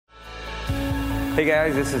Hey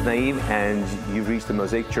guys, this is Naeem, and you've reached the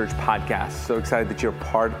Mosaic Church podcast. So excited that you're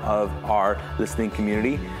part of our listening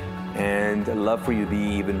community, and I'd love for you to be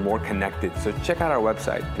even more connected. So check out our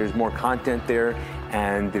website. There's more content there,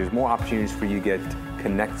 and there's more opportunities for you to get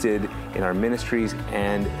connected in our ministries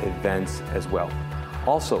and events as well.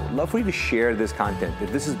 Also, love for you to share this content.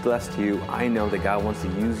 If this is blessed to you, I know that God wants to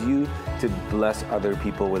use you to bless other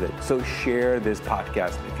people with it. So share this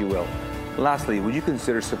podcast, if you will. Lastly, would you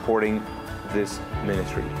consider supporting this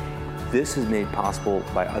ministry? This is made possible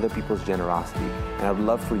by other people's generosity, and I'd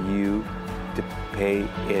love for you to pay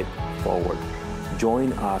it forward.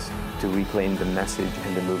 Join us to reclaim the message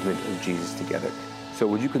and the movement of Jesus together. So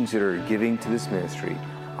would you consider giving to this ministry?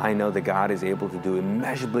 I know that God is able to do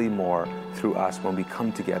immeasurably more through us when we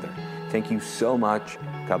come together. Thank you so much.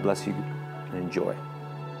 God bless you, and enjoy.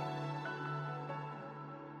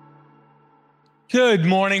 Good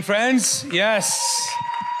morning, friends. Yes.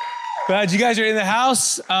 Glad you guys are in the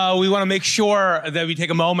house. We want to make sure that we take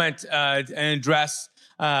a moment and address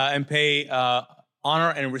and pay honor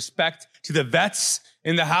and respect to the vets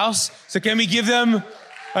in the house. So can we give them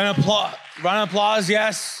an applause, round of applause?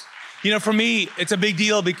 Yes. You know, for me, it's a big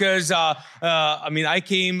deal because, I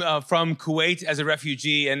came from Kuwait as a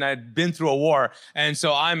refugee, and I'd been through a war. And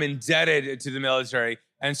so I'm indebted to the military.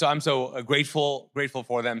 And so I'm so grateful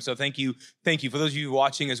for them. So thank you. For those of you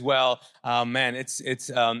watching as well,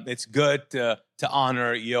 it's good to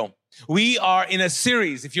honor you. We are in a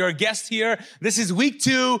series. If you're a guest here, this is week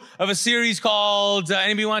 2 of a series called,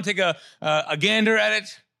 anybody want to take a gander at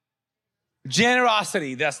it?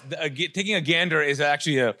 Generosity. Taking a gander is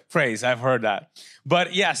actually a phrase. I've heard that.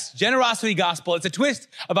 But yes, generosity gospel. It's a twist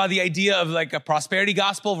about the idea of like a prosperity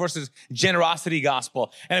gospel versus generosity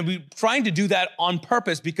gospel. And we're trying to do that on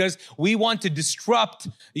purpose because we want to disrupt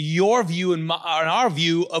your view and our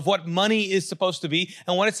view of what money is supposed to be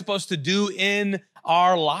and what it's supposed to do in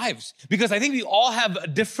our lives. Because I think we all have a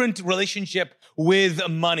different relationship with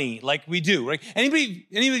money, like we do, right?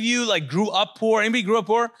 Any of you like grew up poor? Anybody grew up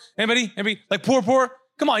poor? Anybody like poor?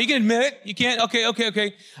 Come on, you can admit it. You can't?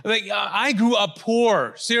 Okay. Like, I grew up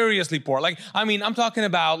poor, seriously poor. Like, I'm talking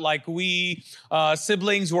about like we,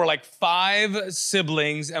 siblings were like 5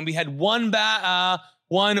 siblings, and we had one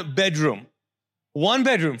bedroom,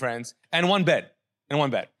 friends, and one bed.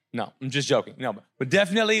 No, I'm just joking. No, but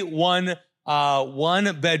definitely one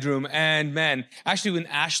bedroom. And man, actually when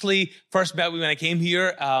Ashley first met me when I came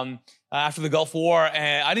here, after the Gulf War,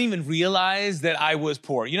 and I didn't even realize that I was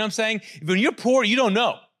poor. You know what I'm saying? When you're poor, you don't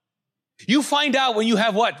know. You find out when you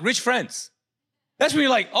have what? Rich friends. That's when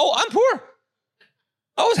you're like, oh, I'm poor.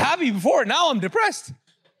 I was happy before. Now I'm depressed.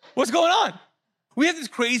 What's going on? We have this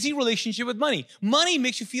crazy relationship with money. Money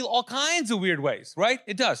makes you feel all kinds of weird ways, right?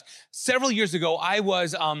 It does. Several years ago, I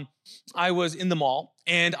was in the mall,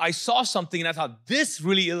 and I saw something, and I thought, this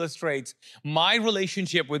really illustrates my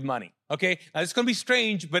relationship with money. Okay? Now, it's going to be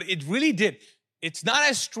strange, but it really did. It's not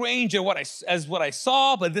as strange as what I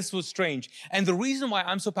saw, but this was strange. And the reason why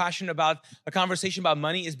I'm so passionate about a conversation about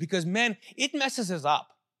money is because, man, it messes us up.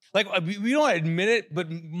 Like, we don't admit it,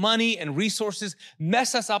 but money and resources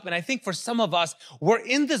mess us up. And I think for some of us, we're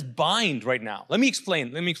in this bind right now. Let me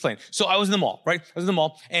explain. So I was in the mall, right?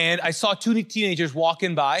 And I saw 2 teenagers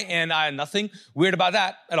walking by, and I had nothing weird about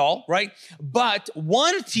that at all, right? But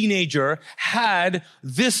one teenager had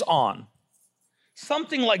this on.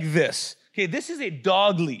 Something like this. Okay, this is a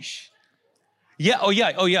dog leash. Yeah, oh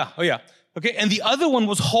yeah. Okay, and the other one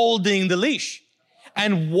was holding the leash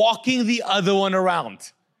and walking the other one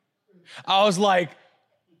around. I was like,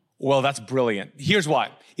 well, that's brilliant. Here's why.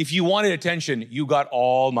 If you wanted attention, you got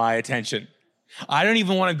all my attention. I don't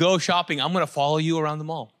even want to go shopping. I'm going to follow you around the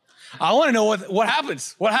mall. I want to know what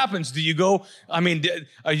happens. What happens? Do you go,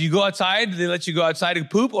 you go outside? Do they let you go outside and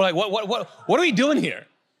poop? Or like, what are we doing here?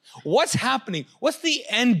 What's happening? What's the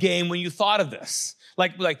end game when you thought of this?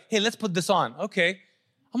 Like, hey, let's put this on. Okay.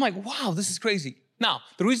 I'm like, wow, this is crazy. Now,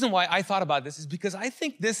 the reason why I thought about this is because I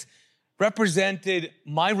think this represented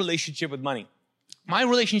my relationship with money. My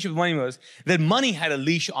relationship with money was that money had a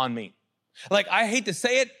leash on me. Like, I hate to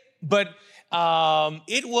say it, but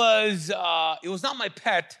it was not my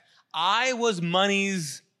pet. I was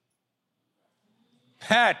money's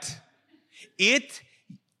pet. It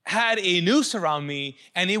had a noose around me,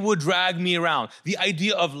 and it would drag me around. The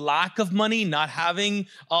idea of lack of money, not having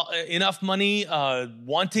enough money,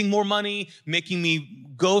 wanting more money, making me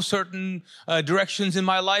go certain directions in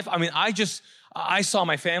my life. I saw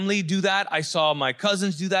my family do that. I saw my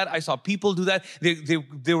cousins do that. I saw people do that.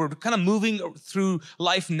 They were kind of moving through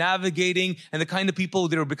life, navigating, and the kind of people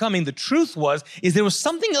they were becoming. The truth is there was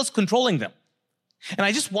something else controlling them. And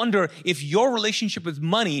I just wonder if your relationship with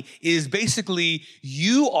money is basically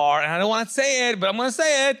you are, and I don't want to say it, but I'm going to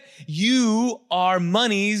say it, you are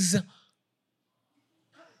money's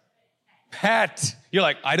pet. You're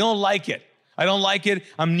like, I don't like it. I don't like it.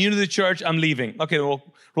 I'm new to the church. I'm leaving. Okay,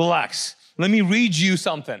 well, relax. Let me read you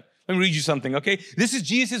something. Okay? This is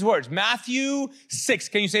Jesus' words. Matthew 6.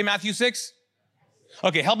 Can you say Matthew 6?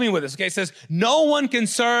 Okay, help me with this. Okay, it says, no one can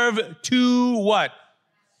serve two what?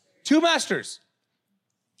 Two masters.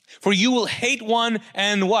 For you will hate one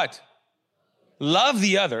and what? Love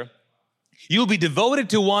the other. You'll be devoted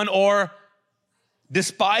to one or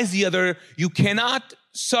despise the other. You cannot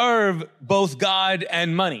serve both God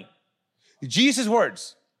and money. Jesus'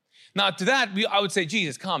 words. Now to that, I would say,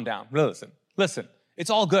 Jesus, calm down. Listen. It's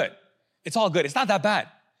all good. It's not that bad.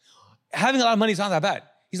 Having a lot of money is not that bad.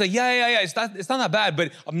 He's like, yeah. It's not that bad,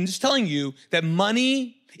 but I'm just telling you that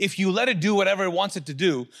money, if you let it do whatever it wants it to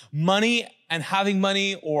do, money and having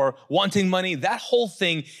money or wanting money, that whole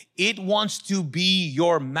thing, it wants to be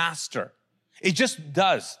your master. It just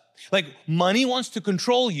does. Like money wants to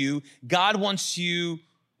control you. God wants to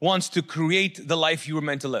create the life you were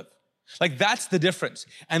meant to live. Like that's the difference.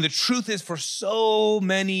 And the truth is for so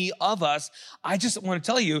many of us, I just want to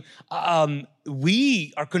tell you,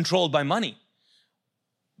 we are controlled by money.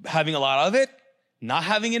 Having a lot of it, not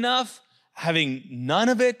having enough, having none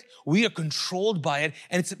of it, we are controlled by it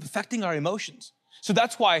and it's affecting our emotions. So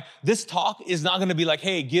that's why this talk is not going to be like,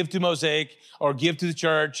 hey, give to Mosaic or give to the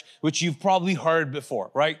church, which you've probably heard before,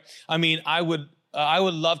 right? I mean, I would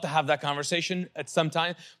love to have that conversation at some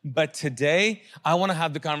time, but today I want to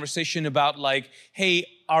have the conversation about like, hey,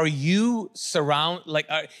 are you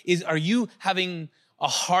having a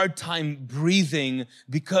hard time breathing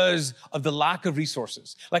because of the lack of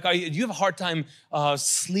resources? Like, do you have a hard time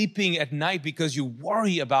sleeping at night because you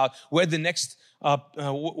worry about where the next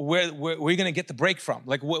where you're going to get the break from?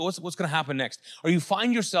 Like, what's going to happen next? Or you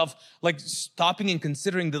find yourself like stopping and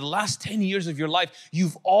considering that the last 10 years of your life,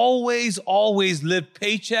 you've always lived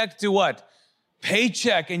paycheck to what?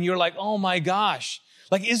 Paycheck. And you're like, oh my gosh,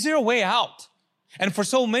 like, is there a way out? And for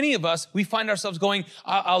so many of us, we find ourselves going,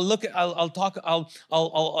 I'll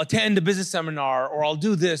attend a business seminar or I'll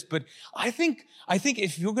do this. But I think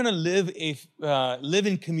if you're going to live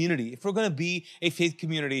in community, if we're going to be a faith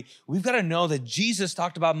community, we've got to know that Jesus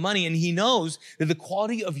talked about money and he knows that the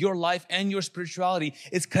quality of your life and your spirituality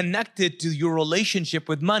is connected to your relationship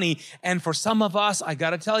with money. And for some of us, I got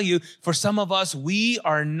to tell you,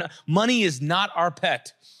 money is not our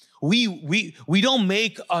pet. We don't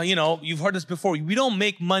make, you've heard this before. We don't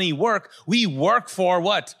make money work. We work for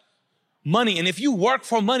what? Money. And if you work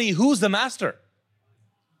for money, who's the master?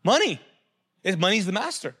 Money. Money's the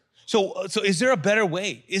master. So is there a better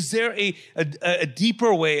way? Is there a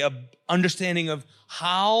deeper way of understanding of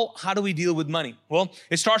how do we deal with money? Well,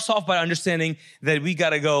 it starts off by understanding that we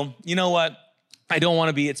got to go, you know what? I don't want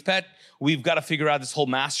to be its pet. We've got to figure out this whole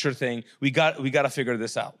master thing. We got to figure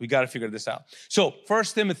this out. So 1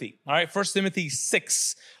 Timothy, all right, 1 Timothy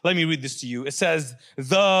 6. Let me read this to you. It says, what's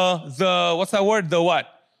that word? The what?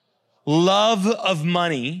 Love of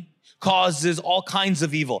money causes all kinds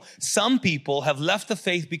of evil. Some people have left the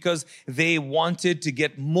faith because they wanted to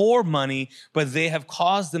get more money, but they have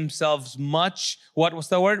caused themselves much, what's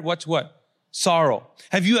that word? What? Sorrow.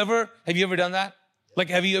 Have you ever done that? Like,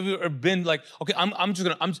 have you ever been like, okay,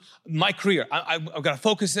 my career, I've got to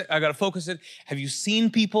focus it. Have you seen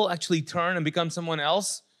people actually turn and become someone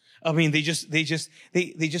else? I mean, they just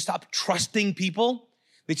stop trusting people.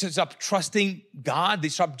 They just stop trusting God. They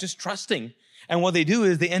stop just trusting. And what they do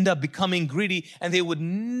is they end up becoming greedy, and they would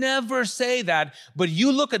never say that. But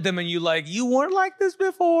you look at them and you're like, you weren't like this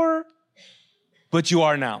before, but you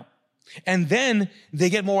are now. And then they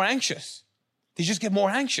get more anxious. They just get more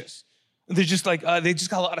anxious. They're just like, they just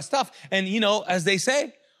got a lot of stuff. And, as they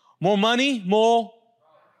say, more money, more,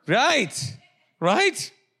 right?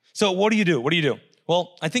 So what do you do?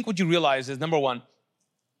 Well, I think what you realize is, number one,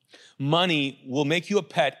 money will make you a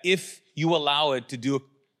pet if you allow it to do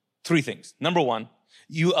three things. Number one,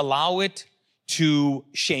 you allow it to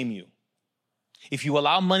shame you. If you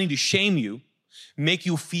allow money to shame you, make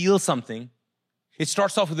you feel something, it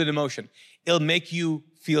starts off with an emotion. It'll make you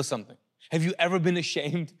feel something. Have you ever been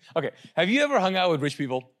ashamed? Okay. Have you ever hung out with rich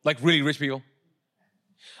people? Like really rich people?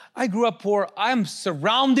 I grew up poor. I'm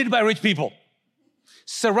surrounded by rich people.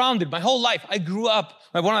 Surrounded. My whole life. I grew up,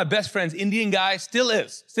 one of my best friends, Indian guy, still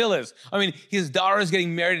is. I mean, his daughter is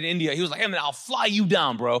getting married in India. He was like, hey man, I'll fly you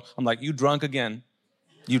down, bro. I'm like, you drunk again.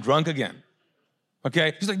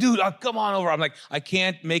 Okay? He's like, dude, come on over. I'm like, I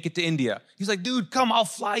can't make it to India. He's like, dude, come, I'll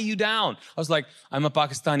fly you down. I was like, I'm a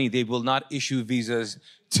Pakistani. They will not issue visas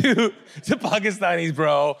to Pakistanis,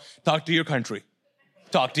 bro. Talk to your country.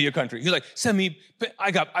 Talk to your country. He's like, send me,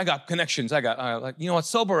 I got connections. Like, you know what,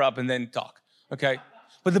 sober up and then talk. Okay?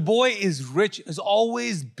 But the boy is rich, has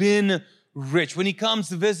always been rich. When he comes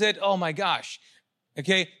to visit, oh my gosh.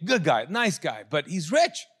 Okay? Good guy, nice guy, but he's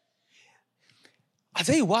rich. I'll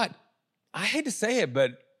tell you what, I hate to say it,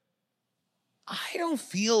 but I don't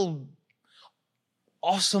feel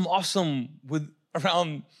awesome with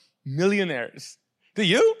around millionaires. Do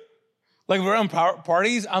you? Like around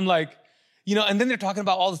parties, I'm like, you know, and then they're talking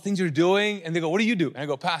about all the things you're doing, and they go, what do you do? And I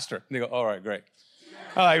go, pastor. And they go, all right, great.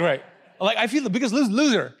 All right, great. Like, I feel the biggest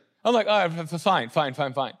loser. I'm like, all right, fine.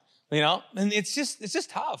 You know, and it's just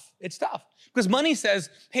tough. It's tough. Because money says,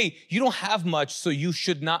 hey, you don't have much, so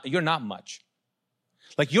you're not much.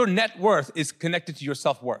 Like your net worth is connected to your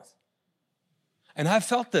self-worth. And I've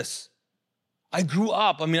felt this. I grew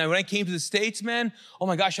up. I mean, when I came to the States, man, oh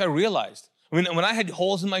my gosh, I realized. I mean, when I had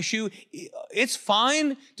holes in my shoe, it's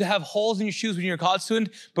fine to have holes in your shoes when you're a college student,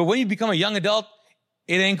 but when you become a young adult,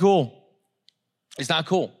 it ain't cool. It's not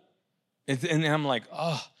cool. And I'm like,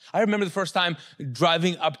 oh, I remember the first time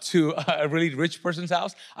driving up to a really rich person's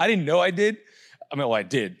house. I didn't know I did. I mean, well, I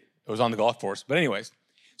did. It was on the golf course. But anyways,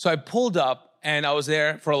 so I pulled up and I was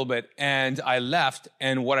there for a little bit and I left.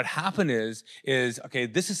 And what had happened is, okay,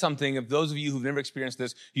 this is something, if those of you who've never experienced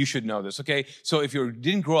this, you should know this, okay? So if you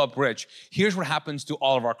didn't grow up rich, here's what happens to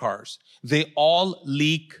all of our cars. They all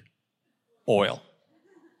leak oil.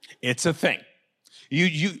 It's a thing.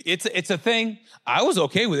 It's a thing. I was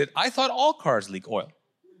okay with it. I thought all cars leak oil.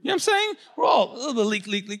 You know what I'm saying? We're all a little bit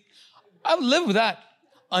leak. I would live with that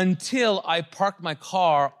until I parked my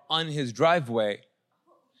car on his driveway.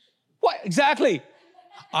 What? Exactly.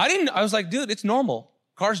 I was like, dude, it's normal.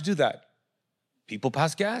 Cars do that. People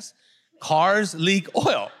pass gas. Cars leak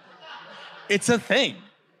oil. It's a thing.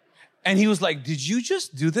 And he was like, did you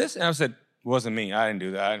just do this? And I said, it wasn't me. I didn't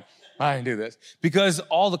do that. I didn't do this. Because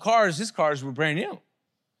all the cars, his cars were brand new. And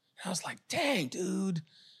I was like, dang, dude,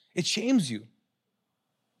 it shames you.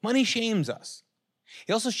 Money shames us.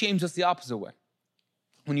 It also shames us the opposite way.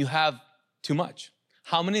 When you have too much.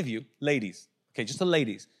 How many of you, ladies, okay, just the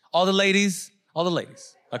ladies, all the ladies,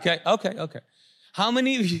 okay? How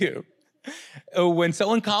many of you, when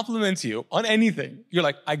someone compliments you on anything, you're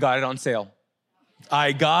like, I got it on sale.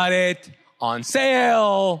 I got it on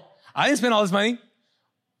sale. I didn't spend all this money.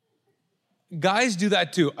 Guys do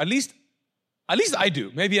that too. At least I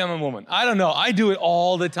do. Maybe I'm a woman. I don't know. I do it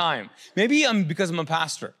all the time. Maybe because I'm a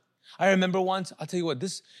pastor. I remember once, I'll tell you what,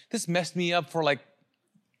 this messed me up for like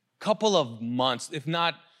a couple of months, if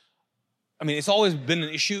not, I mean, it's always been an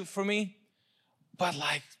issue for me, but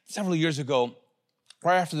like several years ago,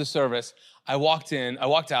 right after the service, I walked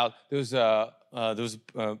out, there was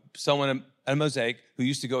someone at Mosaic who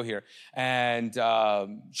used to go here, and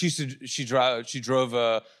she drove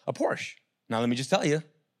a Porsche. Now, let me just tell you,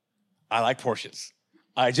 I like Porsches.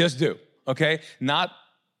 I just do, okay? Not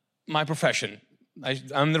my profession.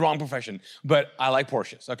 I'm the wrong profession, but I like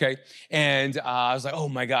Porsches, okay? And I was like, oh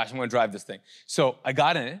my gosh, I'm gonna drive this thing. So I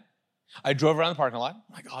got in it. I drove around the parking lot.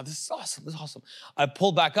 I'm like, oh, this is awesome. I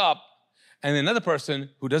pulled back up, and another person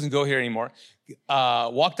who doesn't go here anymore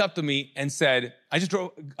walked up to me and said, I just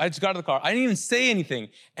got out of the car. I didn't even say anything.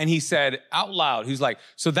 And he said out loud, he's like,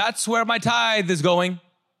 so that's where my tithe is going.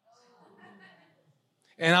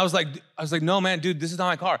 And I was like, no, man, dude, this is not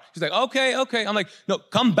my car. He's like, okay. I'm like, no,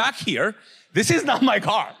 come back here. This is not my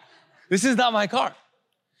car.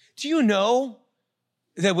 Do you know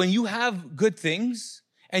that when you have good things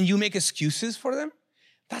and you make excuses for them,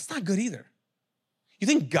 that's not good either. You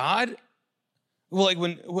think God,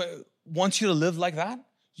 wants you to live like that?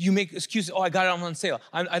 You make excuses. Oh, I got it on sale.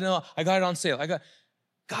 I know I got it on sale.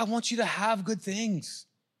 God wants you to have good things.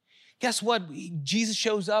 Guess what? Jesus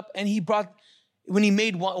shows up and when he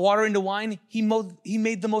made water into wine, he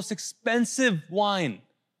made the most expensive wine.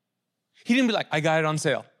 He didn't be like, I got it on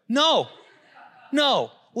sale. No.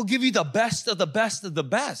 We'll give you the best of the best of the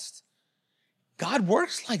best. God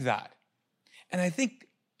works like that. And I think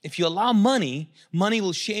if you allow money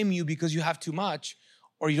will shame you because you have too much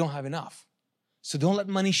or you don't have enough. So don't let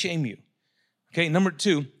money shame you. Okay, number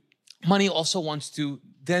 2, money also wants to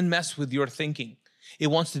then mess with your thinking. It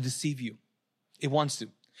wants to deceive you. It wants to.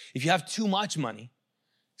 If you have too much money,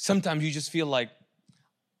 sometimes you just feel like,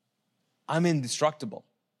 I'm indestructible.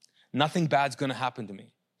 Nothing bad's gonna happen to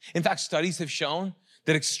me. In fact, studies have shown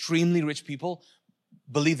that extremely rich people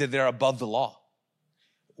believe that they're above the law.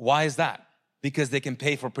 Why is that? Because they can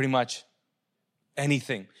pay for pretty much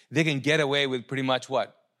anything. They can get away with pretty much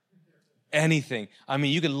what? Anything. I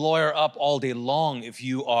mean, you can lawyer up all day long if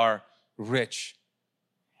you are rich.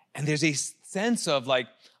 And there's a sense of like,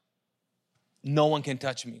 no one can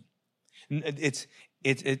touch me. It's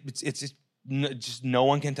just no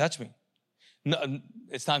one can touch me. No,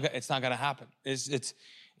 it's not going to happen.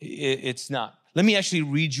 It's not. Let me actually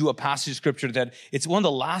read you a passage of scripture that it's one of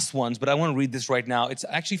the last ones, but I want to read this right now. It's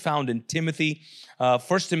actually found in Timothy, 1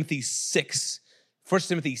 Timothy 6. 1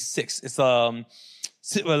 Timothy 6. It's well,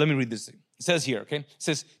 let me read this thing. It says here, okay? It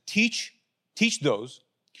says, teach those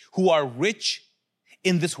who are rich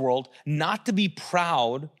in this world not to be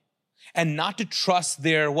proud and not to trust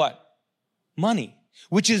their what? Money,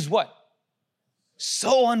 which is what?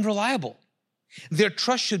 So unreliable. Their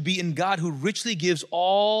trust should be in God who richly gives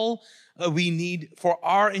all we need for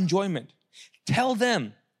our enjoyment. Tell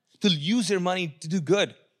them to use their money to do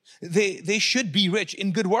good. They should be rich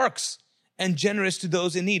in good works and generous to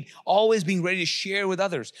those in need, always being ready to share with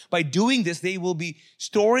others. By doing this, they will be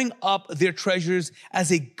storing up their treasures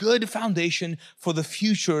as a good foundation for the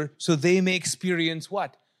future so they may experience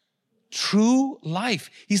what? True life.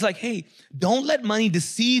 He's like, hey, don't let money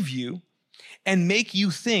deceive you and make you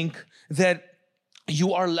think that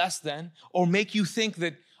you are less than, or make you think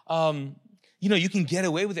that, you can get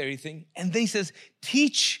away with everything. And then he says,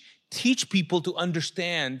 teach people to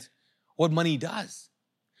understand what money does.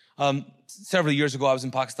 Several years ago, I was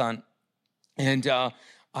in Pakistan, and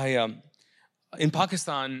in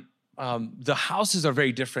Pakistan, the houses are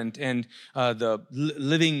very different, and the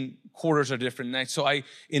living quarters are different. So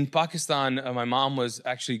in Pakistan, my mom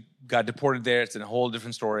got deported there. It's a whole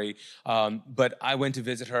different story. But I went to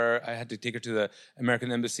visit her. I had to take her to the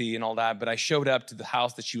American embassy and all that. But I showed up to the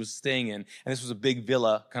house that she was staying in, and this was a big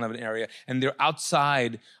villa kind of an area. And they're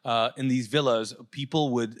outside in these villas.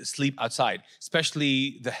 People would sleep outside,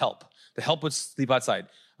 especially the help. The help would sleep outside.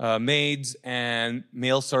 Maids and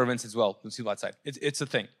male servants as well would sleep outside. It's a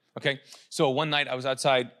thing. Okay. So one night I was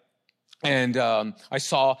outside. And I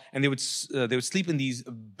saw, and they would sleep in these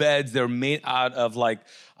beds. They're made out of like,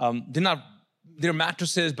 they're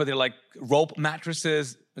mattresses, but they're like rope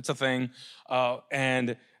mattresses. It's a thing.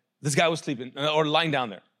 And this guy was sleeping or lying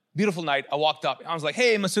down there. Beautiful night. I walked up. I was like,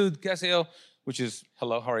 hey, Masood, kaise ho? Which is,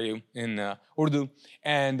 hello, how are you in Urdu?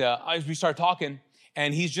 And we started talking,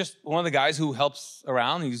 and he's just one of the guys who helps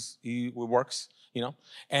around. He works.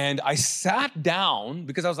 And I sat down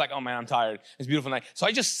because I was like, oh man, I'm tired. It's a beautiful night. So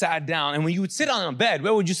I just sat down. And when you would sit on a bed,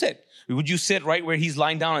 where would you sit? Would you sit right where he's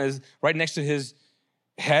lying down, right next to his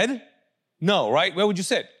head? No, right? Where would you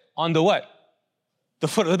sit? On the what? The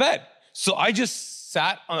foot of the bed. So I just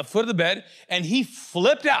sat on the foot of the bed, and he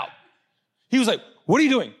flipped out. He was like, what are you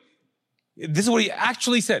doing? This is what he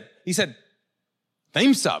actually said. He said, Naeem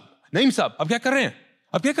Saab, ab kya kar rahe hain?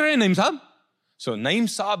 Ab kya kar rahe hain, Naeem Saab? So Naeem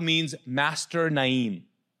Saab means Master Naeem.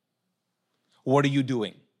 What are you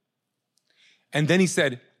doing? And then he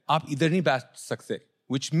said, Aap idhar nahi baith sakte,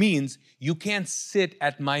 which means you can't sit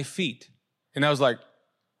at my feet. And I was like,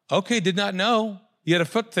 okay, did not know. You had a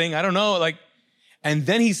foot thing, I don't know. And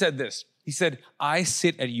then he said this. He said, I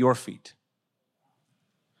sit at your feet.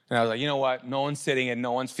 And I was like, you know what? No one's sitting at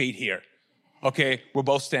no one's feet here. Okay, we're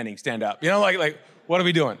both standing, stand up. Like what are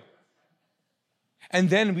we doing? And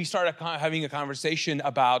then we started having a conversation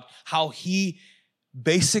about how he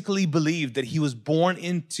basically believed that he was born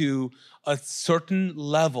into a certain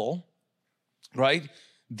level, right?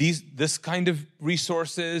 This kind of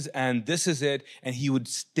resources, and this is it, and he would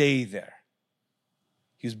stay there.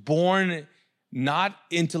 He was born not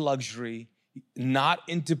into luxury, not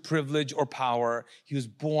into privilege or power. He was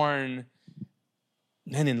born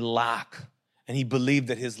then in lack. And he believed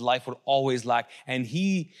that his life would always lack. And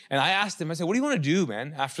I asked him, I said, what do you want to do,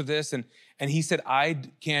 man, after this? And he said, I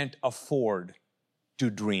can't afford to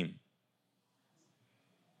dream.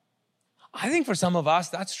 I think for some of us,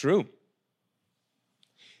 that's true.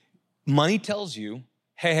 Money tells you,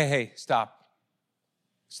 hey, stop.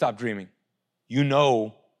 Stop dreaming. You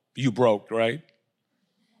know you broke, right?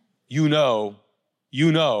 You know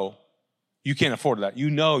you can't afford that. You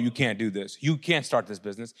know you can't do this. You can't start this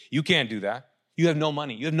business. You can't do that. You have no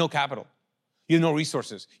money. You have no capital. You have no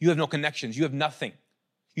resources. You have no connections. You have nothing.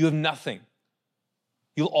 You have nothing.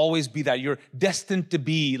 You'll always be that. You're destined to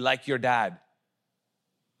be like your dad.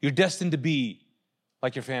 You're destined to be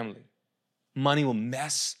like your family. Money will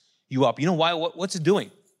mess you up. You know why? What's it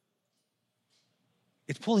doing?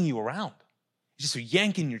 It's pulling you around. It's just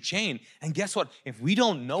yanking your chain. And guess what? If we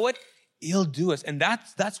don't know it, it'll do us. And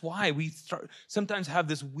that's why we sometimes have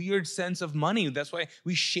this weird sense of money. That's why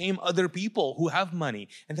we shame other people who have money.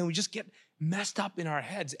 And then we just get messed up in our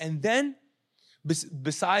heads. And then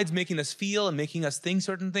Besides making us feel and making us think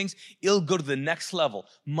certain things, it'll go to the next level.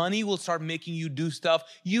 Money will start making you do stuff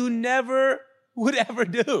you never would ever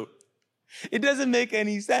do. It doesn't make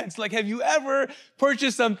any sense. Like, have you ever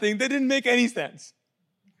purchased something that didn't make any sense?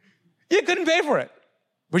 You couldn't pay for it.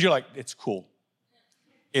 But you're like, it's cool.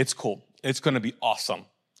 It's cool. It's going to be awesome.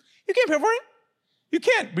 You can't pay for it. You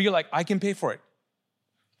can't. But you're like, I can pay for it.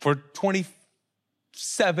 For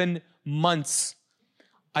 27 months,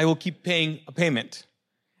 I will keep paying a payment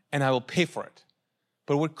and I will pay for it.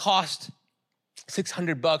 But what cost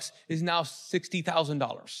 $600 is now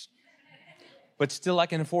 $60,000. But still I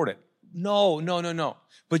can afford it. No.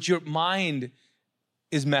 But your mind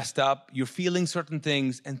is messed up. You're feeling certain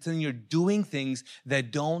things, and then you're doing things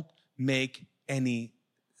that don't make any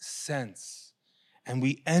sense. And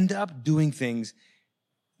we end up doing things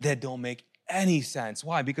that don't make any sense.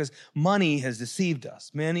 Why? Because money has deceived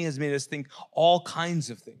us. Money has made us think all kinds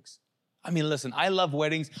of things. I mean, listen, I love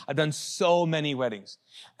weddings. I've done so many weddings.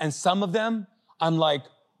 And some of them, I'm like,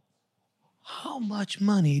 how much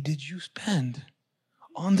money did you spend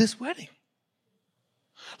on this wedding?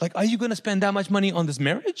 Like, are you going to spend that much money on this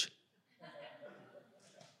marriage?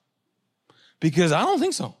 Because I don't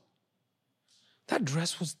think so. That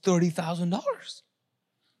dress was $30,000.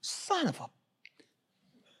 Son of a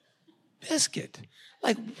biscuit.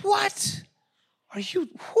 Like, what? Are you,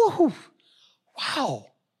 whoo, wow.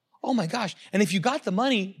 Oh my gosh. And if you got the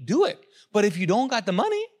money, do it. But if you don't got the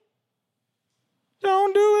money,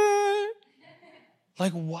 don't do it.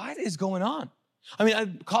 Like, what is going on? I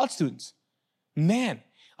mean, college students, man,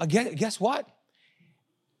 guess what?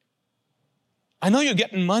 I know you're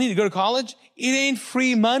getting money to go to college. It ain't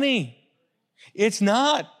free money. It's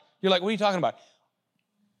not. You're like, what are you talking about?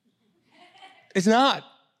 It's not.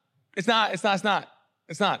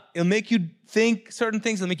 It'll make you think certain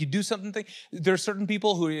things. It'll make you do something. There are certain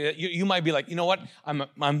people who you might be like, you know what?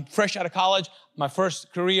 I'm fresh out of college. My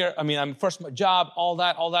first career. I'm first job. All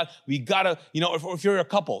that. We gotta, if you're a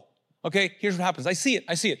couple, okay, here's what happens. I see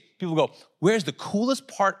it. People go, where's the coolest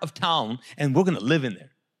part of town? And we're gonna live in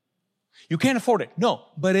there. You can't afford it. No,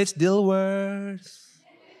 but it's Dilworth.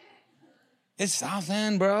 It's South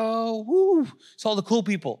End, bro. Woo. It's all the cool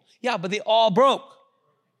people. Yeah, but they all broke.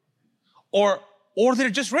 Or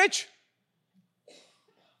they're just rich.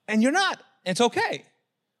 And you're not. It's okay.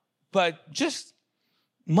 But just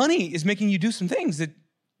money is making you do some things that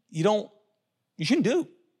you shouldn't do.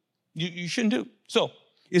 You shouldn't do. So,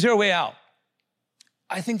 is there a way out?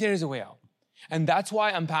 I think there is a way out. And that's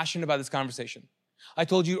why I'm passionate about this conversation. I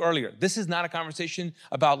told you earlier, this is not a conversation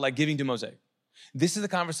about like giving to Mosaic. This is a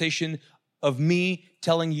conversation of me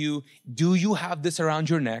telling you, do you have this around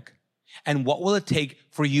your neck? And what will it take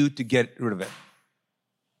for you to get rid of it?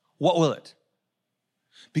 What will it?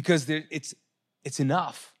 Because it's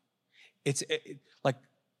enough.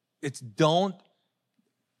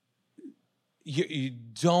 You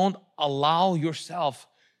don't allow yourself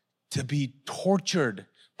to be tortured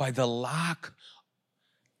by the lack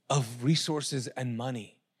of resources and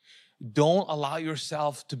money. Don't allow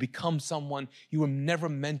yourself to become someone you were never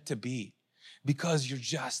meant to be because you're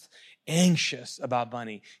just anxious about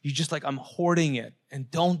money. You're just like, I'm hoarding it. And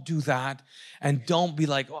don't do that. And don't be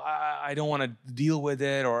like, oh, I don't want to deal with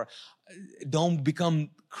it. Or don't become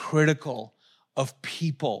critical of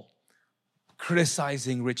people.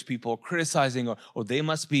 Criticizing rich people, criticizing, or they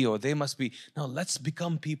must be. No, let's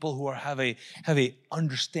become people who have a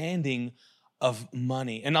understanding of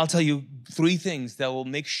money. And I'll tell you 3 things that will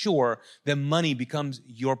make sure that money becomes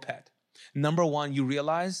your pet. Number 1, you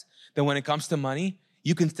realize that when it comes to money,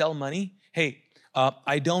 you can tell money, hey,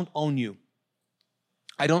 I don't own you.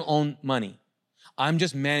 I don't own money. I'm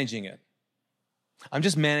just managing it. I'm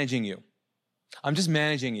just managing you.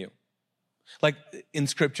 Like in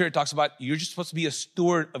scripture, it talks about you're just supposed to be a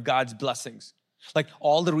steward of God's blessings. Like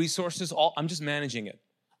all the resources, I'm just managing it.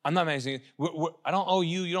 I'm not managing it. I don't owe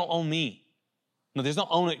you. You don't owe me. No, there's no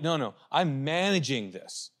own it. No. I'm managing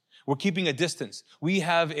this. We're keeping a distance. We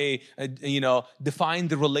have defined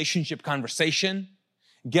the relationship conversation.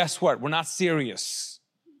 Guess what? We're not serious.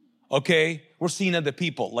 Okay? We're seeing other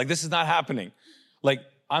people. Like this is not happening. Like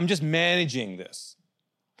I'm just managing this.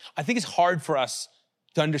 I think it's hard for us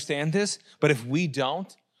to understand this, but if we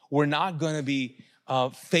don't, we're not going to be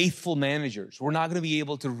faithful managers. We're not going to be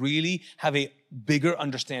able to really have a bigger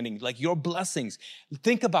understanding. Like your blessings.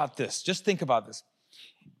 Think about this. Just think about this.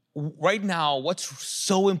 Right now, what's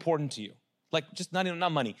so important to you? Like just not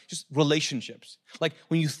money, just relationships. Like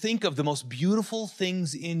when you think of the most beautiful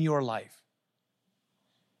things in your life,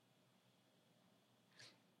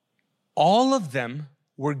 all of them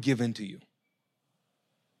were given to you.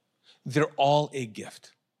 They're all a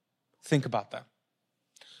gift. Think about that.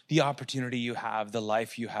 the opportunity you have, the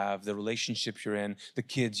life you have, the relationships you're in, the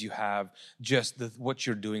kids you have, just what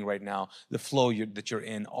you're doing right now, the flow that you're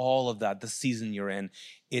in, all of that, the season you're in,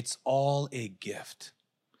 it's all a gift.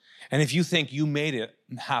 And if you think you made it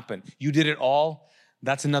happen, you did it all,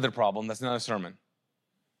 that's another problem. That's another sermon.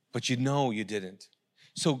 But you know you didn't.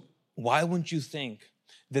 So why wouldn't you think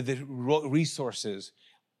that the resources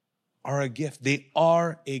are a gift? They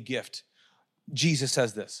are a gift. Jesus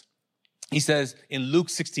says this. He says in Luke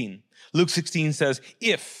 16 says,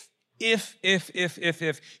 if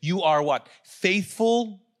you are what?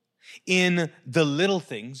 Faithful in the little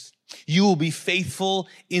things, you will be faithful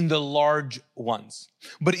in the large ones.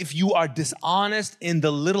 But if you are dishonest in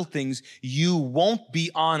the little things, you won't be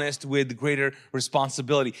honest with greater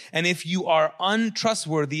responsibility. And if you are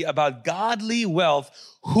untrustworthy about godly wealth,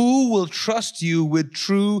 who will trust you with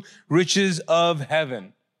true riches of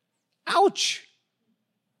heaven? Ouch.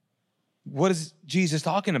 What is Jesus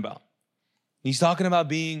talking about? He's talking about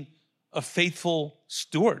being a faithful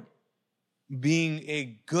steward, being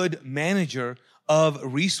a good manager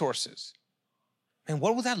of resources. And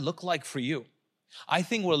what would that look like for you? I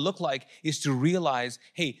think what it look like is to realize,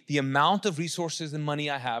 hey, the amount of resources and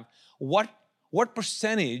money I have, what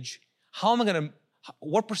percentage am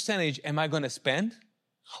I going to spend?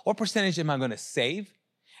 What percentage am I going to save?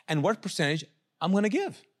 And what percentage I'm going to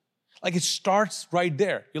give? Like it starts right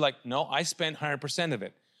there. You're like, no, I spent 100% of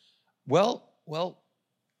it. Well,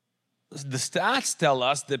 the stats tell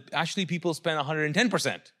us that actually people spend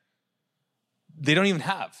 110%. They don't even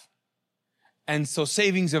have. And so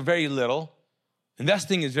savings are very little,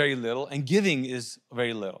 investing is very little, and giving is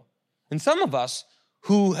very little. And some of us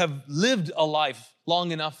who have lived a life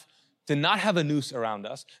long enough to not have a noose around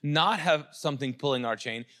us, not have something pulling our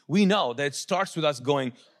chain, we know that it starts with us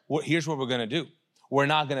going, well, here's what we're going to do. We're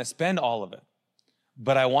not going to spend all of it,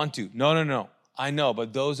 but I want to. No. I know,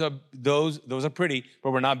 but those are pretty,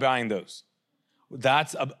 but we're not buying those.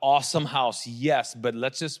 That's an awesome house, yes, but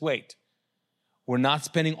let's just wait. We're not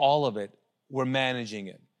spending all of it. We're managing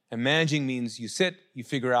it. And managing means you sit, you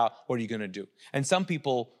figure out what you're going to do. And some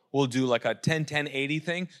people will do like a 10-10-80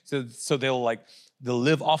 thing. So they'll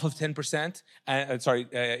live off of 10%,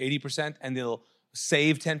 80%, and they'll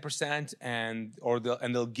save 10% and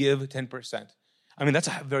they'll give 10%. I mean, that's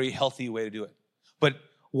a very healthy way to do it. But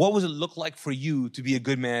what would it look like for you to be a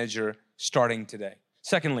good manager starting today?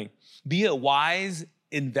 Secondly, be a wise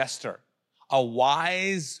investor. A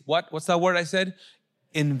wise, what's that word I said?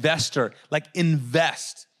 Investor, like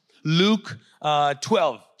invest. Luke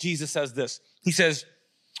 12, Jesus says this. He says,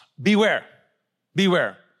 beware.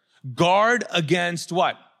 Guard against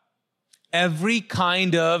what? Every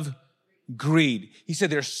kind of greed. He said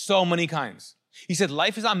there's so many kinds. He said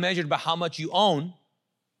life is not measured by how much you own.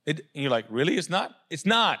 And you're like, really? It's not? It's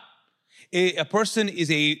not. A person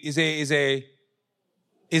is a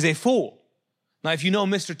fool. Now, if you know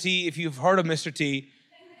Mr. T, if you've heard of Mr. T,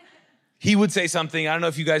 he would say something. I don't know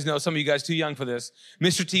if you guys know. Some of you guys too young for this.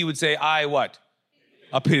 Mr. T would say, I what?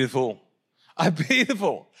 I pity the fool. I pity the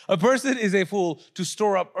fool. A person is a fool to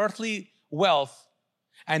store up earthly wealth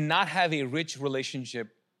and not have a rich relationship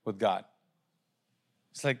with God.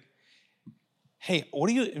 It's like, hey,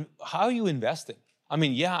 how are you investing? I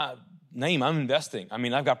mean, yeah, Naeem, I'm investing. I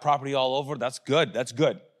mean, I've got property all over. That's good.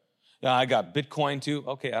 Yeah, I got Bitcoin too.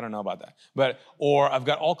 Okay, I don't know about that. Or I've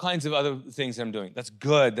got all kinds of other things I'm doing. That's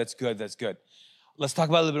good. Let's talk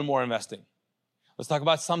about a little bit more investing. Let's talk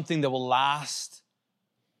about something that will last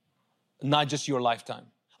not just your lifetime.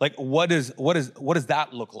 Like what does that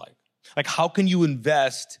look like? Like how can you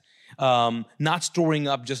invest not storing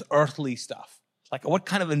up just earthly stuff? Like what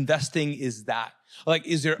kind of investing is that? Like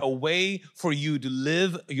is there a way for you to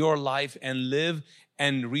live your life and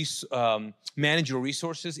manage your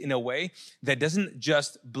resources in a way that doesn't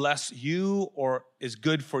just bless you or is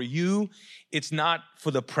good for you? It's not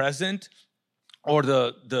for the present or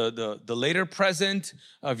the later present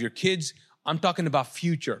of your kids. I'm talking about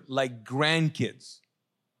future, like grandkids.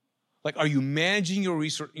 Like, are you managing your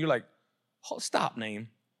resource? You're like, oh, stop, Naeem.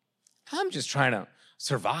 I'm just trying to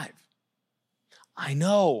survive. I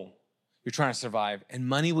know you're trying to survive, and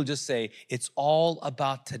money will just say, it's all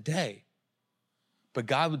about today. But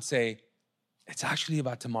God would say, it's actually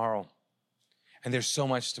about tomorrow. And there's so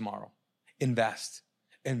much tomorrow. Invest.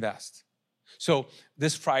 So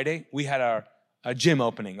this Friday, we had our gym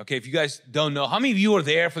opening. Okay, if you guys don't know, how many of you were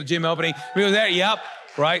there for the gym opening? We were there? Yep,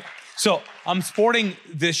 right? So I'm sporting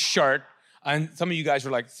this shirt, and some of you guys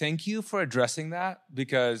were like, thank you for addressing that,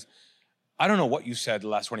 because I don't know what you said the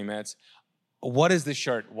last 20 minutes. what is the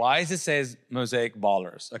shirt? Why does it say Mosaic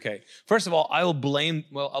Ballers? Okay, first of all, I'll blame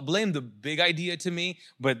the big idea to me,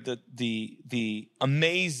 but the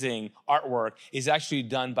amazing artwork is actually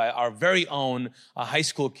done by our very own high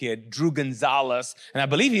school kid, Drew Gonzalez, and I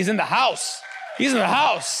believe he's in the house. He's in the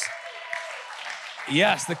house.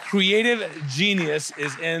 Yes, the creative genius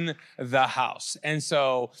is in the house. And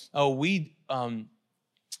so we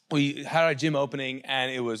had our gym opening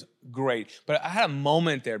and it was great. But I had a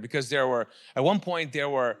moment there because at one point there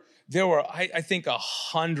were I think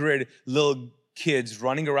 100 little kids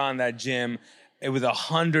running around that gym with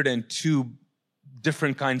 102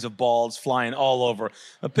 different kinds of balls flying all over.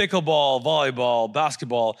 A pickleball, volleyball,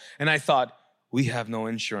 basketball. And I thought, we have no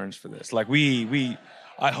insurance for this. Like I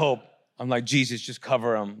hope. I'm like, Jesus, just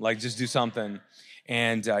cover them. Like, just do something.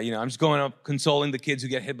 And, I'm just going up, consoling the kids who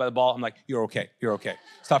get hit by the ball. I'm like, you're okay. You're okay.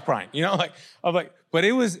 Stop crying. But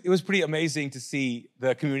it was pretty amazing to see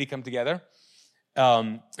the community come together.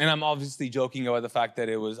 And I'm obviously joking about the fact that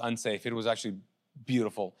it was unsafe. It was actually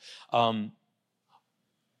beautiful.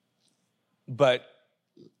 But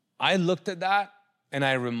I looked at that and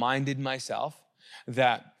I reminded myself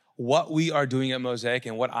that what we are doing at Mosaic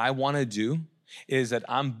and what I want to do is that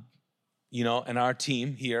and our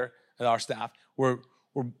team here, and our staff, we're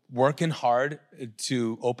working hard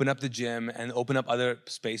to open up the gym and open up other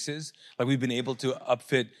spaces. Like we've been able to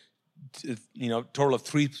upfit, total of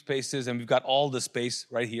 3 spaces, and we've got all the space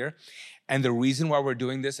right here. And the reason why we're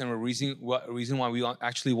doing this, and the reason why we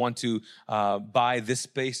actually want to buy this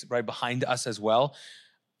space right behind us as well,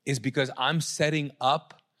 is because I'm setting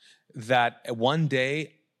up that one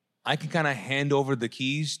day I can kind of hand over the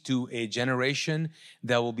keys to a generation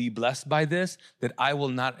that will be blessed by this, that I will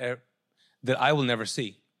never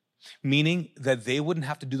see. Meaning that they wouldn't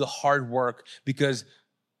have to do the hard work because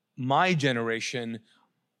my generation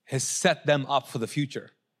has set them up for the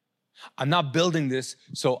future. I'm not building this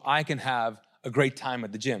so I can have a great time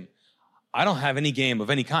at the gym. I don't have any game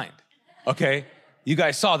of any kind, okay? You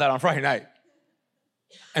guys saw that on Friday night.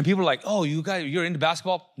 And people are like, oh, you're into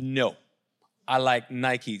basketball? No. I like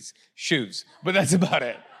Nikes, shoes, but that's about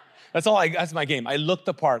it. That's my game. I look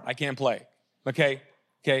the part. I can't play. Okay?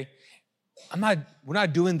 We're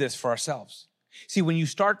not doing this for ourselves. See, when you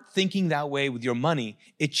start thinking that way with your money,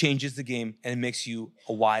 it changes the game and it makes you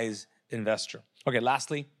a wise investor. Okay,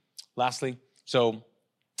 lastly, so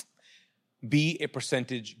be a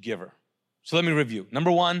percentage giver. So let me review.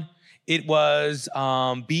 Number 1, it was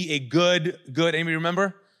be a good, anybody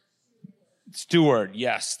remember? Steward.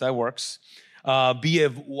 Yes, that works. Be a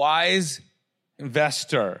wise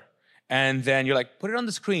investor. And then you're like, put it on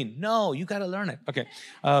the screen. No, you got to learn it. Okay.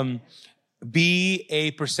 Be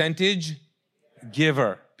a percentage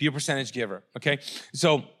giver. Be a percentage giver. Okay.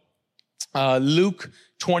 So, Luke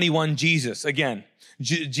 21, Jesus, again,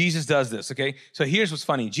 Jesus does this. Okay. So here's what's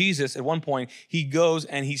funny. Jesus, at one point, he goes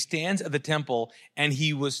and he stands at the temple and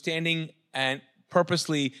he was standing and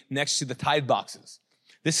purposely next to the tithe boxes.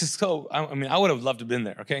 This is I would have loved to have been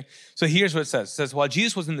there, okay? So here's what it says. It says, while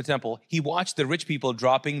Jesus was in the temple, he watched the rich people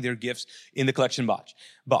dropping their gifts in the collection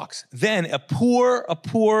box. Then a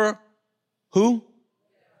poor, who?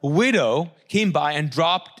 Widow came by and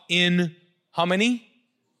dropped in how many?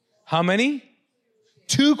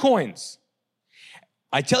 2 coins.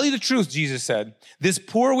 I tell you the truth, Jesus said, this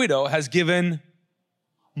poor widow has given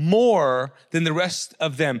more than the rest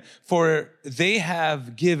of them, for they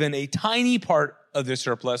have given a tiny part of their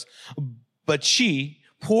surplus, but she,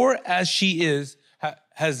 poor as she is,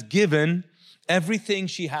 has given everything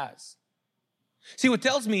she has. See, what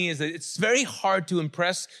tells me is that it's very hard to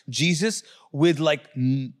impress Jesus with like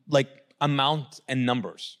amount and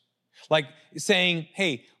numbers. Like saying,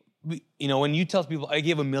 hey, when you tell people, I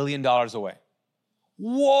gave $1 million away.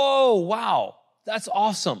 Whoa, wow, that's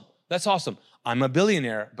awesome. That's awesome. I'm a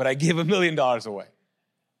billionaire, but I gave $1 million away.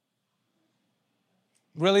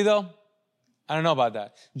 Really though? I don't know about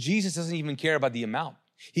that. Jesus doesn't even care about the amount.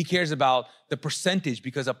 He cares about the percentage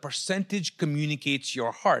because a percentage communicates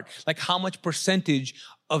your heart. Like how much percentage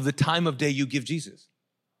of the time of day you give Jesus?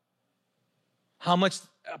 How much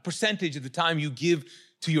percentage of the time you give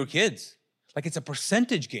to your kids? Like it's a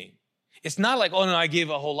percentage game. It's not like, oh no, I gave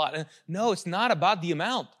a whole lot. No, it's not about the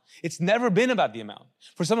amount. It's never been about the amount.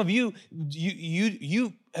 For some of you,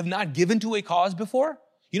 you have not given to a cause before.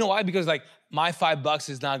 You know why? Because like my $5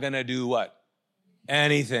 is not going to do what?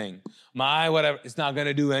 Anything. My whatever, it's not going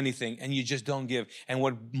to do anything. And you just don't give. And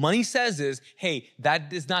what money says is, hey,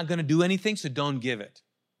 that is not going to do anything, so don't give it.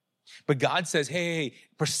 But God says, hey,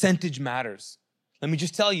 percentage matters. Let me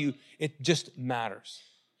just tell you, it just matters.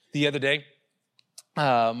 The other day,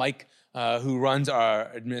 Mike who runs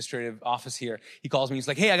our administrative office here, he calls me. He's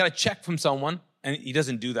like, hey, I got a check from someone. And he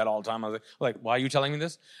doesn't do that all the time. I was like, why are you telling me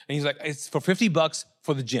this? And he's like, it's for $50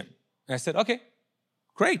 for the gym. And I said, okay,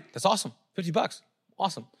 great. That's awesome. $50.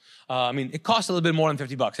 Awesome. It costs a little bit more than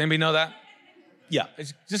 $50. Anybody know that? Yeah,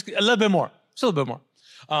 it's just a little bit more. Just a little bit more.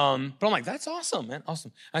 But I'm like, that's awesome, man.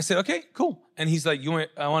 Awesome. And I said, okay, cool. And he's like,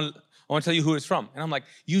 I want to tell you who it's from. And I'm like,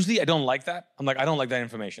 usually I don't like that. I'm like, I don't like that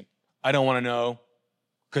information. I don't want to know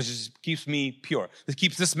because it just keeps me pure. It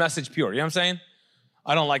keeps this message pure. You know what I'm saying?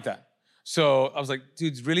 I don't like that. So I was like,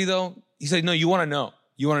 dude, really though? He said, no, you want to know.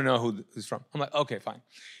 You want to know who it's from. I'm like, okay, fine.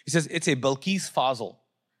 He says, it's a Bilqis Fazal.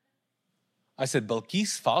 I said,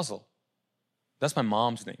 Bilqis Fazal? That's my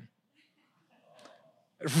mom's name.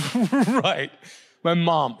 Right. My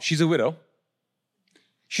mom, she's a widow.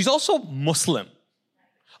 She's also Muslim.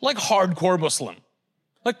 Like hardcore Muslim.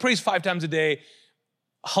 Like prays 5 times a day,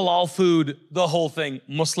 halal food, the whole thing,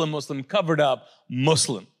 Muslim, covered up,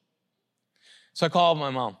 Muslim. So I called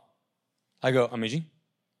my mom. I go, Amiji,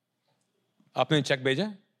 aapne check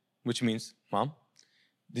bheja? Which means, Mom,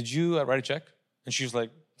 did you write a check? And she was like,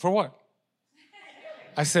 for what?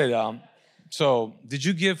 I said, so did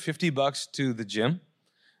you give $50 to the gym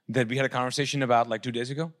that we had a conversation about like 2 days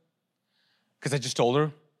ago? Because I just told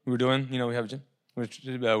her we were doing, we have a gym.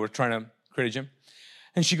 We're trying to create a gym.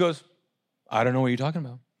 And she goes, I don't know what you're talking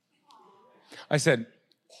about. I said,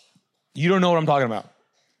 you don't know what I'm talking about.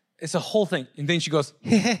 It's a whole thing. And then she goes,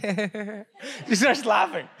 she starts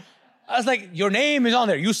laughing. I was like, your name is on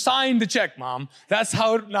there. You signed the check, Mom. That's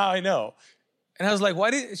how now I know. And I was like,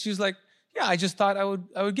 she was like, yeah, I just thought I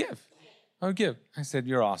would give. I said,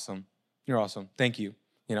 you're awesome. You're awesome. Thank you.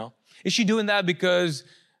 Is she doing that because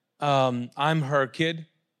I'm her kid?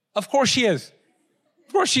 Of course she is.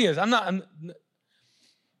 Of course she is. But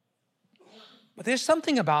there's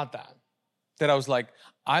something about that I was like,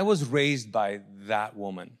 I was raised by that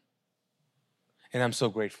woman. And I'm so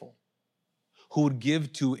grateful. Who would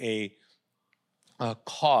give to a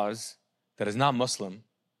cause that is not Muslim.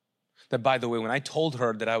 That, by the way, when I told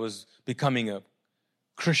her that I was becoming a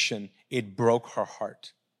Christian, it broke her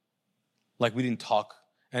heart. Like we didn't talk,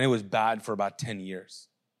 and it was bad for about 10 years.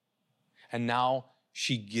 And now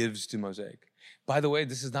she gives to Mosaic. By the way,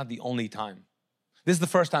 this is not the only time. This is the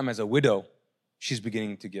first time as a widow she's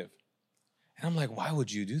beginning to give. And I'm like, why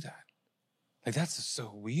would you do that? Like, that's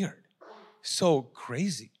so weird. So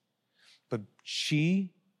crazy. But she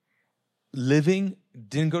didn't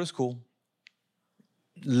go to school,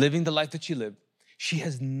 living the life that she lived. She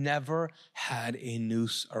has never had a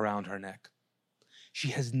noose around her neck. She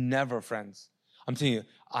has never, friends. I'm telling you,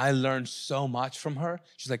 I learned so much from her.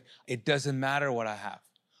 She's like, it doesn't matter what I have.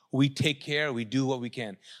 We take care, we do what we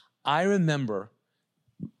can. I remember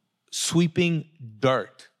sweeping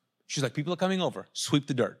dirt. She's like, people are coming over, sweep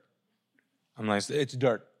the dirt. I'm like, it's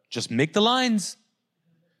dirt. Just make the lines.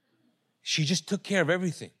 She just took care of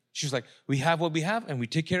everything. She was like, we have what we have and we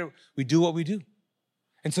take care, we do what we do.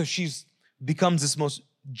 And so she's becomes this most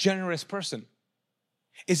generous person.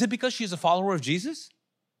 Is it because she's a follower of Jesus?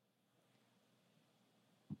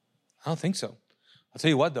 I don't think so. I'll tell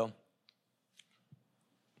you what though.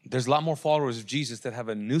 There's a lot more followers of Jesus that have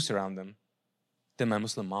a noose around them than my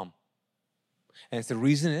Muslim mom. And it's the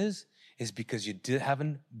reason is because you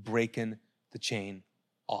haven't broken the chain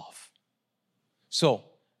off. So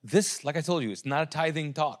this, like I told you, it's not a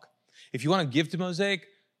tithing talk. If you want to give to Mosaic,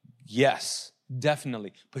 yes,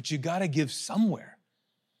 definitely. But you got to give somewhere.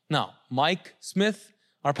 Now, Mike Smith,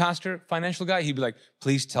 our pastor, financial guy, he'd be like,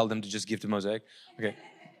 please tell them to just give to Mosaic. Okay,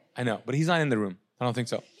 I know, but he's not in the room. I don't think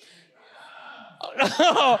so.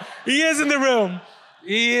 He is in the room.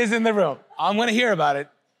 He is in the room. I'm going to hear about it.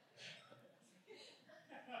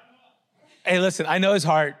 Hey, listen, I know his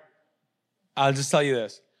heart. I'll just tell you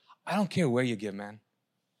this. I don't care where you give, man.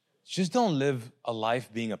 Just don't live a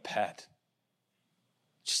life being a pet.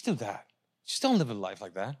 Just do that. Just don't live a life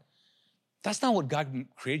like that. That's not what God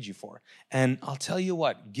created you for. And I'll tell you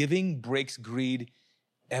what, giving breaks greed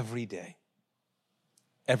every day.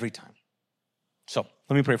 Every time. So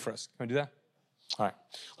let me pray for us. Can I do that? All right.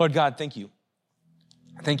 Lord God, thank you.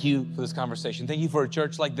 Thank you for this conversation. Thank you for a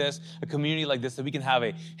church like this, a community like this, that we can have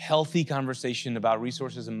a healthy conversation about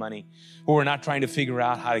resources and money, where we're not trying to figure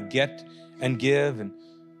out how to get and give and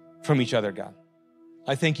from each other, God.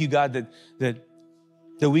 I thank you, God, that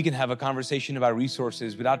we can have a conversation about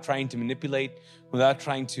resources without trying to manipulate, without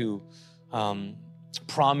trying to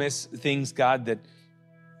promise things, God, that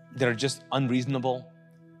are just unreasonable.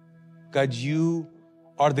 God, you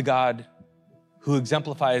are the God who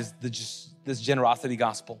exemplifies this generosity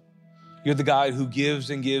gospel. You're the God who gives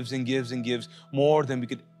and gives and gives and gives more than we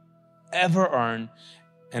could ever earn.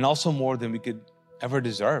 and also more than we could ever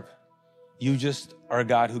deserve. You just are a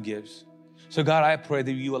God who gives. So God, I pray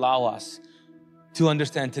that you allow us to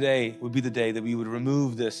understand today would be the day that we would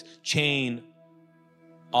remove this chain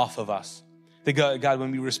off of us. That God,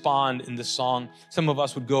 when we respond in this song, some of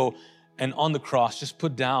us would go and on the cross just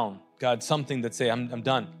put down, God, something that say, I'm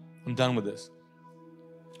done. I'm done with this.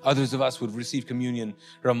 Others of us would receive communion,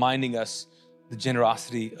 reminding us the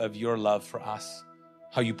generosity of your love for us,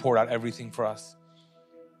 how you poured out everything for us.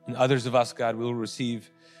 And others of us, God, will receive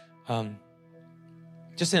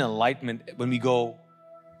just an enlightenment when we go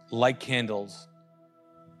light candles,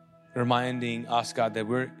 reminding us, God, that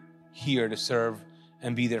we're here to serve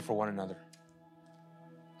and be there for one another.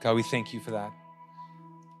 God, we thank you for that.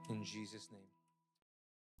 In Jesus' name.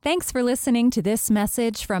 Thanks for listening to this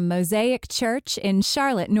message from Mosaic Church in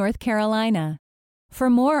Charlotte, North Carolina. For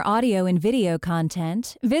more audio and video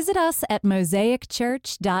content, visit us at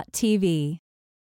mosaicchurch.tv.